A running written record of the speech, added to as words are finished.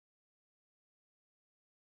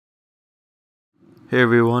Hey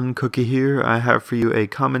everyone, Cookie here. I have for you a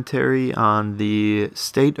commentary on the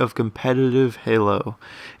state of competitive Halo.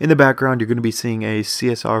 In the background, you're going to be seeing a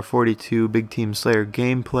CSR 42 Big Team Slayer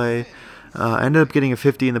gameplay. I ended up getting a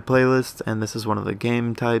 50 in the playlist, and this is one of the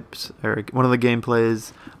game types, or one of the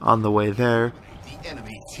gameplays on the way there.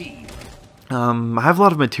 I have a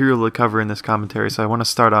lot of material to cover in this commentary, so I want to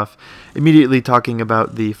start off immediately talking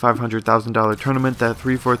about the $500,000 tournament that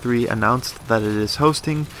 343 announced that it is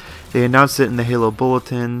hosting. They announced it in the Halo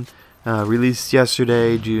Bulletin, released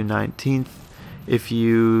yesterday, June 19th. If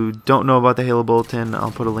you don't know about the Halo Bulletin,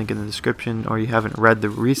 I'll put a link in the description, or you haven't read the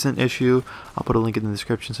recent issue, I'll put a link in the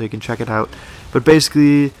description so you can check it out. But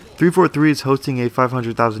basically, 343 is hosting a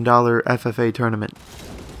 $500,000 FFA tournament.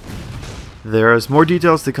 There's more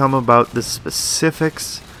details to come about the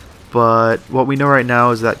specifics, but what we know right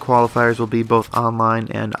now is that qualifiers will be both online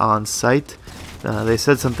and on-site. They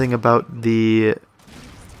said something about the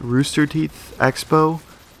Rooster Teeth Expo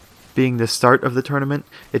being the start of the tournament.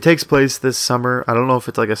 It takes place this summer. I don't know if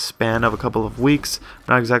it's like a span of a couple of weeks.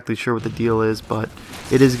 I'm not exactly sure what the deal is, but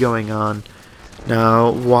it is going on. Now,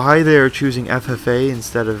 why they're choosing FFA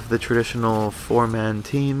instead of the traditional four-man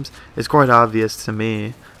teams is quite obvious to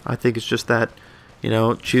me. I think it's just that,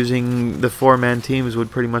 choosing the four-man teams would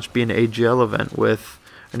pretty much be an AGL event with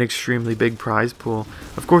an extremely big prize pool.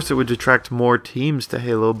 Of course, it would attract more teams to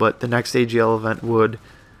Halo, but the next AGL event would,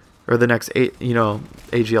 or the next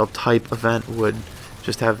AGL type event would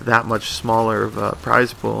just have that much smaller of a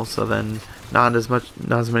prize pool. So then, not as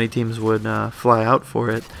many teams would fly out for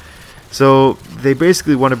it. So they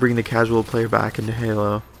basically want to bring the casual player back into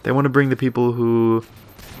Halo. They want to bring the people who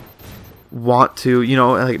want to,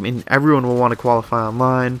 everyone will want to qualify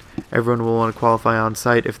online. Everyone will want to qualify on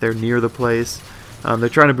site if they're near the place. They're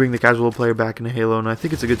trying to bring the casual player back into Halo, and I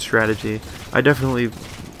think it's a good strategy. I definitely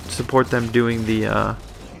support them doing the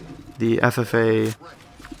FFA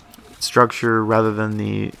structure rather than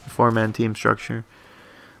the four-man team structure.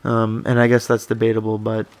 And I guess that's debatable,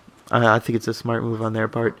 but I think it's a smart move on their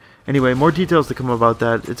part. Anyway, more details to come about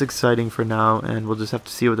that. It's exciting for now, and we'll just have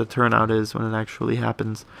to see what the turnout is when it actually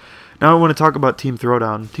happens. Now I want to talk about Team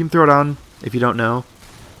Throwdown. Team Throwdown, if you don't know,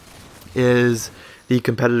 is the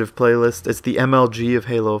competitive playlist. It's the MLG of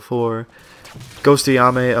Halo 4. Ghost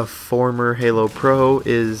Yame, a former Halo Pro,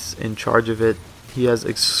 is in charge of it. He has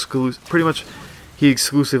he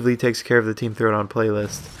exclusively takes care of the Team Throwdown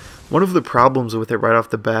playlist. One of the problems with it right off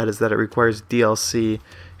the bat is that it requires DLC.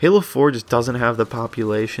 Halo 4 just doesn't have the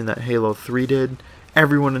population that Halo 3 did.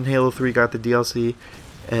 Everyone in Halo 3 got the DLC,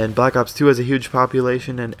 and Black Ops 2 has a huge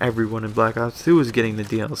population, and everyone in Black Ops 2 is getting the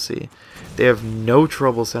DLC. They have no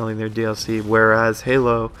trouble selling their DLC, whereas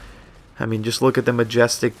Halo, just look at the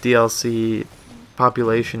majestic DLC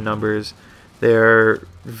population numbers. They're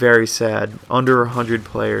very sad. Under 100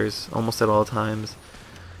 players, almost at all times.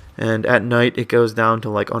 And at night, it goes down to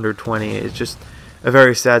like under 20. It's just a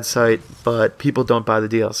very sad sight, but people don't buy the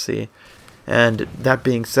DLC. And that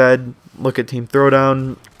being said, look at Team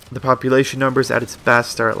Throwdown. The population numbers at its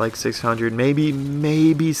best are at like 600,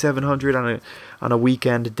 maybe 700 on a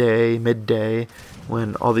weekend day, midday,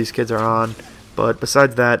 when all these kids are on. But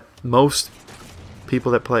besides that, most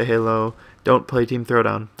people that play Halo don't play Team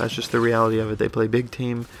Throwdown. That's just the reality of it. They play Big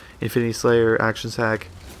Team, Infinity Slayer, Action Sack,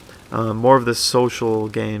 more of the social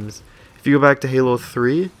games. If you go back to Halo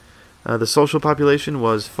 3, the social population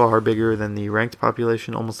was far bigger than the ranked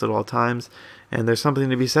population almost at all times, and there's something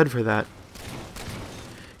to be said for that.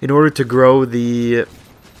 In order to grow the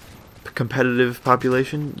competitive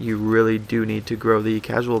population, you really do need to grow the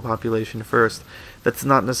casual population first. That's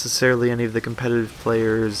not necessarily any of the competitive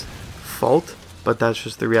players' fault, but that's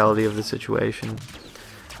just the reality of the situation.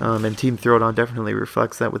 And Team Throwdown definitely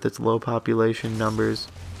reflects that with its low population numbers.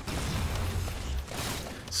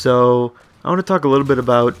 So, I want to talk a little bit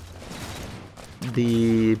about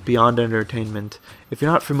the Beyond Entertainment. If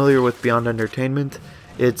you're not familiar with Beyond Entertainment,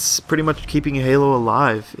 it's pretty much keeping Halo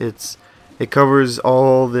alive. It covers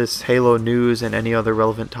all this Halo news and any other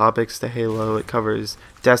relevant topics to Halo. It covers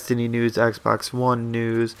Destiny news, Xbox One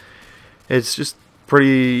news. It's just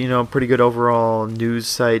pretty good overall news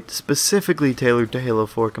site, specifically tailored to Halo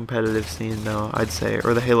 4 competitive scene, though, I'd say,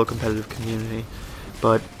 or the Halo competitive community.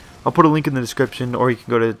 But I'll put a link in the description, or you can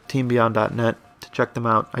go to teambeyond.net to check them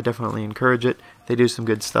out. I definitely encourage it. They do some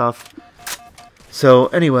good stuff. So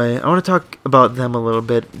anyway, I want to talk about them a little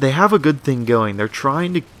bit. They have a good thing going. They're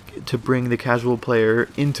trying to bring the casual player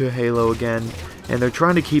into Halo again, and they're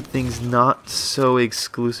trying to keep things not so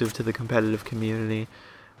exclusive to the competitive community.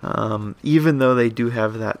 Even though they do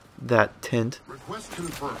have that tint.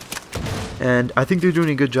 And I think they're doing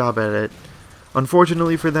a good job at it.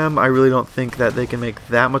 Unfortunately for them, I really don't think that they can make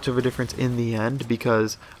that much of a difference in the end,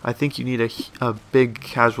 because I think you need a big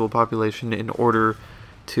casual population in order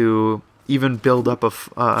to even build up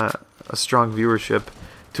a strong viewership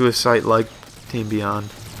to a site like Team Beyond.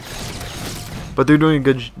 But they're doing a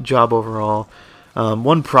good job overall.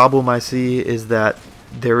 One problem I see is that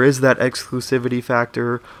there is that exclusivity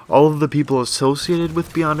factor. All of the people associated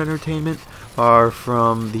with Beyond Entertainment are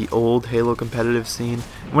from the old Halo competitive scene.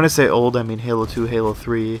 When I say old, I mean Halo 2, Halo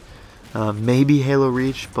 3, maybe Halo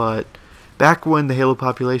Reach, but back when the Halo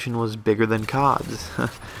population was bigger than COD's.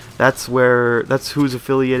 That's who's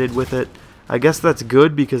affiliated with it. I guess that's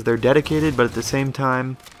good because they're dedicated, but at the same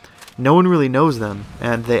time, no one really knows them,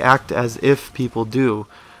 and they act as if people do.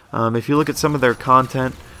 If you look at some of their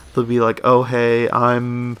content, they'll be like, oh hey,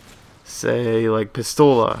 I'm, say, like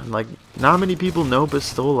Pistola. Like, not many people know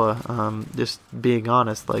Pistola, just being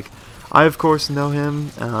honest. Like, I of course know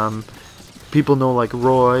him. People know like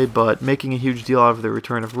Roy, but making a huge deal out of the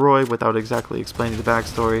return of Roy without exactly explaining the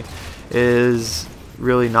backstory is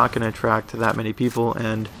really not going to attract that many people.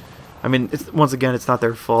 And I mean, once again, it's not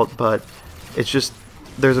their fault, but it's just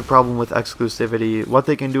there's a problem with exclusivity. What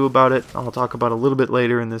they can do about it, I'll talk about a little bit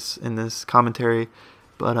later in this commentary.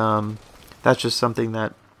 But that's just something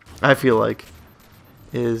that I feel like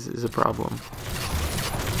is a problem.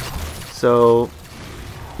 So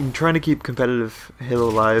I'm trying to keep competitive Halo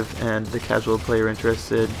alive and the casual player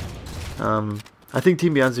interested. I think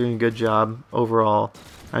Team Beyond's doing a good job overall.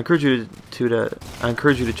 I encourage you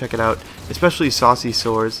to check it out, especially Saucy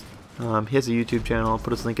Sores. He has a YouTube channel. I'll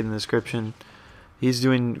put his link in the description. He's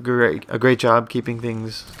doing a great job keeping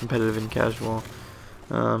things competitive and casual.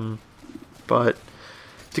 But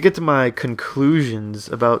to get to my conclusions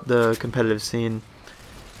about the competitive scene,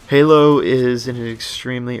 Halo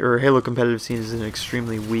competitive scene is in an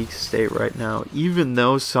extremely weak state right now. Even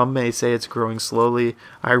though some may say it's growing slowly,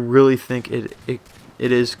 I really think it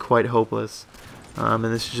is quite hopeless. And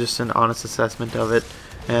this is just an honest assessment of it.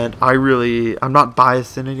 And I'm not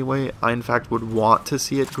biased in any way. I in fact would want to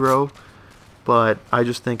see it grow, but I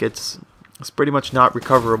just think it's pretty much not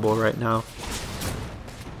recoverable right now.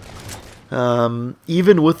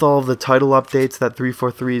 Even with all of the title updates that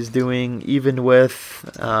 343 is doing, even with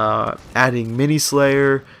adding Mini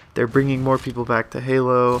Slayer, they're bringing more people back to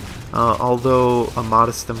Halo, although a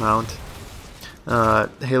modest amount.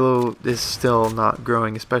 Halo is still not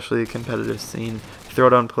growing, especially the competitive scene.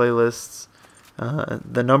 Throwdown playlists,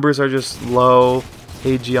 the numbers are just low.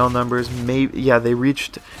 AGL numbers, they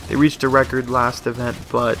reached a record last event,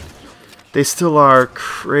 but they still are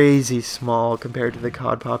crazy small compared to the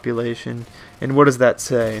COD population. And what does that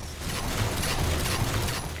say?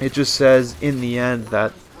 It just says in the end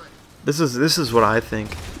that this is what I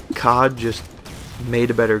think. COD just made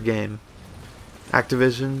a better game.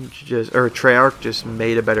 Activision Treyarch just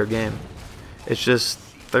made a better game. It's just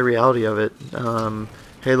the reality of it.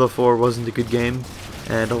 Halo 4 wasn't a good game,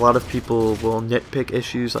 and a lot of people will nitpick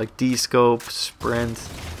issues like D-scope, sprint,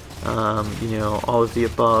 all of the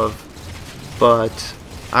above. But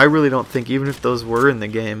I really don't think, even if those were in the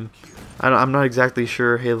game, I'm not exactly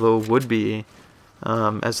sure Halo would be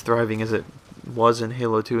as thriving as it was in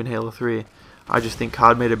Halo 2 and Halo 3. I just think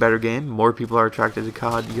COD made a better game. More people are attracted to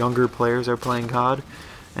COD. Younger players are playing COD,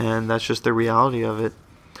 and that's just the reality of it.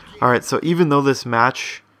 Alright, so even though this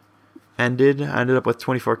match I ended up with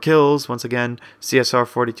 24 kills. Once again, CSR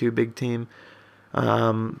 42, big team.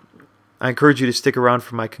 I encourage you to stick around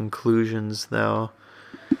for my conclusions, though.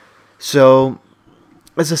 So,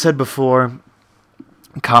 as I said before,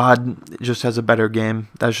 COD just has a better game.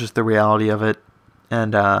 That's just the reality of it.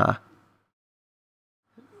 And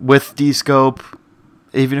with D-scope,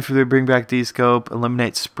 even if they bring back D-scope,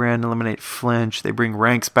 eliminate sprint, eliminate flinch, they bring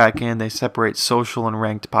ranks back in, they separate social and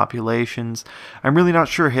ranked populations, I'm really not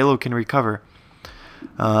sure Halo can recover.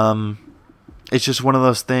 It's just one of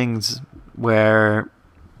those things where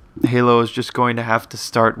Halo is just going to have to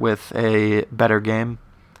start with a better game,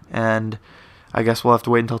 and I guess we'll have to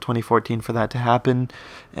wait until 2014 for that to happen.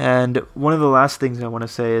 And one of the last things I want to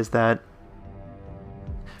say is that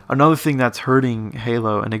another thing that's hurting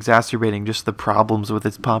Halo and exacerbating just the problems with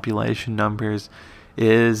its population numbers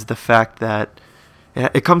is the fact that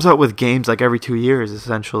it comes out with games like every 2 years,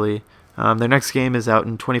 essentially. Their next game is out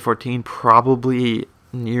in 2014, probably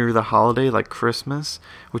near the holiday, like Christmas,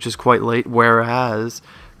 which is quite late, whereas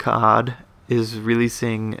COD is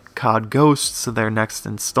releasing COD Ghosts, their next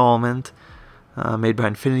installment, made by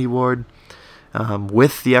Infinity Ward,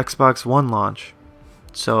 with the Xbox One launch.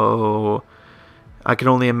 So I can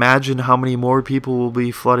only imagine how many more people will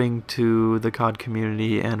be flooding to the COD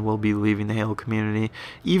community and will be leaving the Halo community.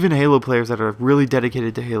 Even Halo players that are really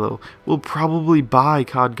dedicated to Halo will probably buy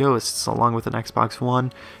COD Ghosts along with an Xbox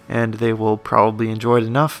One, and they will probably enjoy it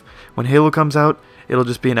enough. When Halo comes out, it'll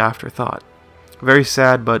just be an afterthought. Very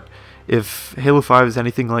sad, but if Halo 5 is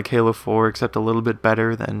anything like Halo 4 except a little bit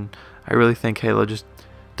better, then I really think Halo just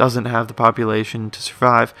doesn't have the population to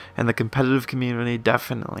survive, and the competitive community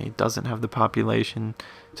definitely doesn't have the population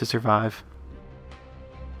to survive.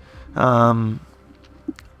 The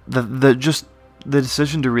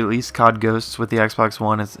decision to release COD Ghosts with the Xbox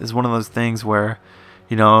One is one of those things where,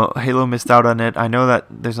 you know, Halo missed out on it. I know that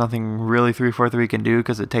there's nothing really 343 can do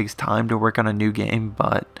because it takes time to work on a new game,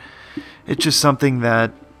 but it's just something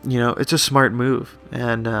that, you know, it's a smart move,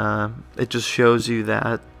 and it just shows you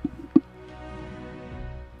that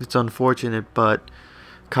it's unfortunate, but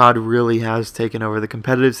COD really has taken over the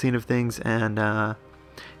competitive scene of things, and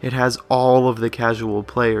it has all of the casual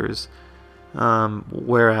players,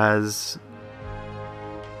 whereas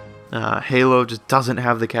Halo just doesn't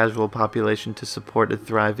have the casual population to support a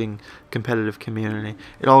thriving competitive community.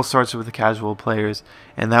 It all starts with the casual players,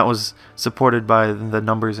 and that was supported by the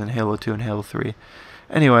numbers in Halo 2 and Halo 3.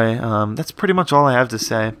 Anyway, that's pretty much all I have to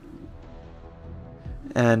say.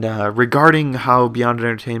 And regarding how Beyond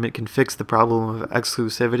Entertainment can fix the problem of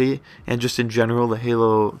exclusivity, and just in general the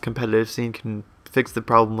Halo competitive scene can fix the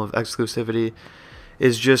problem of exclusivity,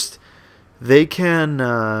 is just they can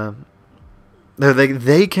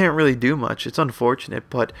they can't really do much. It's unfortunate,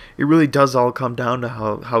 but it really does all come down to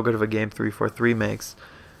how good of a game 343 makes.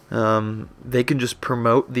 They can just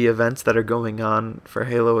promote the events that are going on for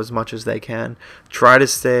Halo as much as they can. Try to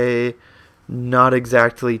stay not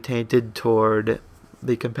exactly tainted toward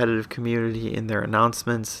the competitive community in their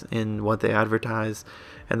announcements, in what they advertise,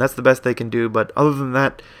 and that's the best they can do. But other than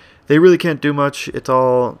that, they really can't do much. It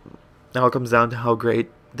all comes down to how great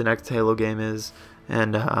the next Halo game is,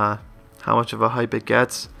 and how much of a hype it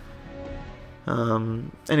gets.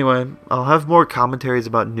 Anyway, I'll have more commentaries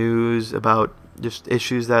about news, about just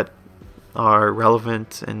issues that are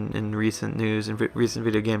relevant in recent news, in recent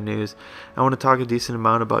video game news. I want to talk a decent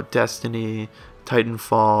amount about Destiny,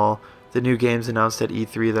 Titanfall, the new games announced at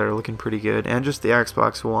E3 that are looking pretty good, and just the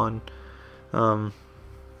Xbox One.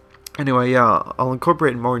 Anyway, yeah, I'll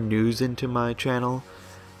incorporate more news into my channel,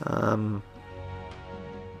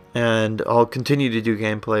 and I'll continue to do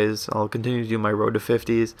gameplays. I'll continue to do my Road to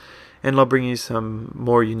 50s, and I'll bring you some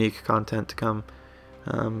more unique content to come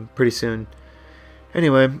pretty soon.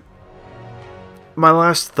 Anyway, my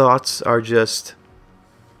last thoughts are just,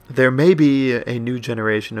 there may be a new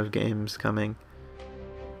generation of games coming.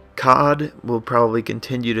 COD will probably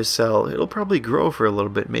continue to sell. It'll probably grow for a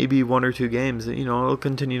little bit, maybe 1 or 2 games, you know, it'll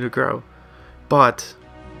continue to grow. But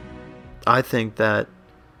I think that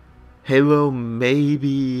Halo may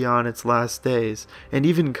be on its last days, and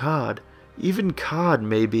even COD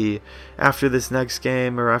may be, after this next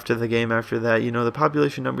game or after the game after that, you know, the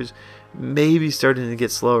population numbers may be starting to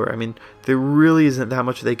get slower. I mean, there really isn't that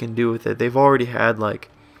much they can do with it. They've already had, like,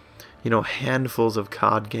 you know, handfuls of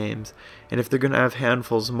COD games, and if they're gonna have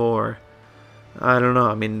handfuls more, I don't know.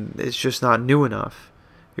 I mean, it's just not new enough.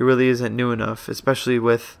 It really isn't new enough, especially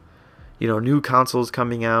with, you know, new consoles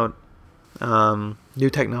coming out, new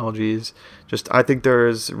technologies. Just, I think there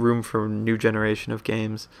is room for a new generation of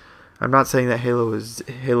games. I'm not saying that Halo is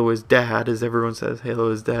dead, as everyone says Halo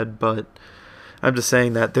is dead, but I'm just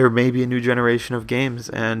saying that there may be a new generation of games,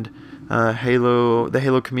 and the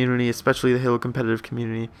Halo community, especially the Halo competitive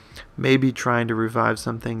community, may be trying to revive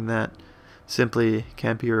something that simply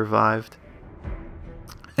can't be revived.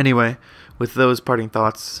 Anyway, with those parting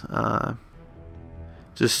thoughts,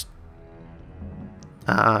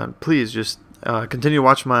 please just continue to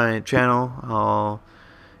watch my channel.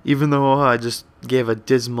 Even though I just gave a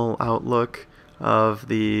dismal outlook of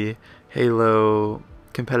the Halo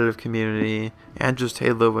competitive community and just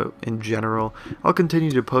Halo in general, I'll continue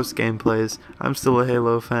to post gameplays. I'm still a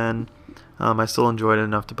Halo fan. I still enjoy it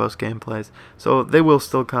enough to post gameplays, so they will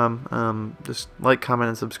still come. Just like, comment,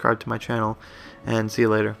 and subscribe to my channel, and see you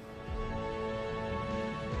later.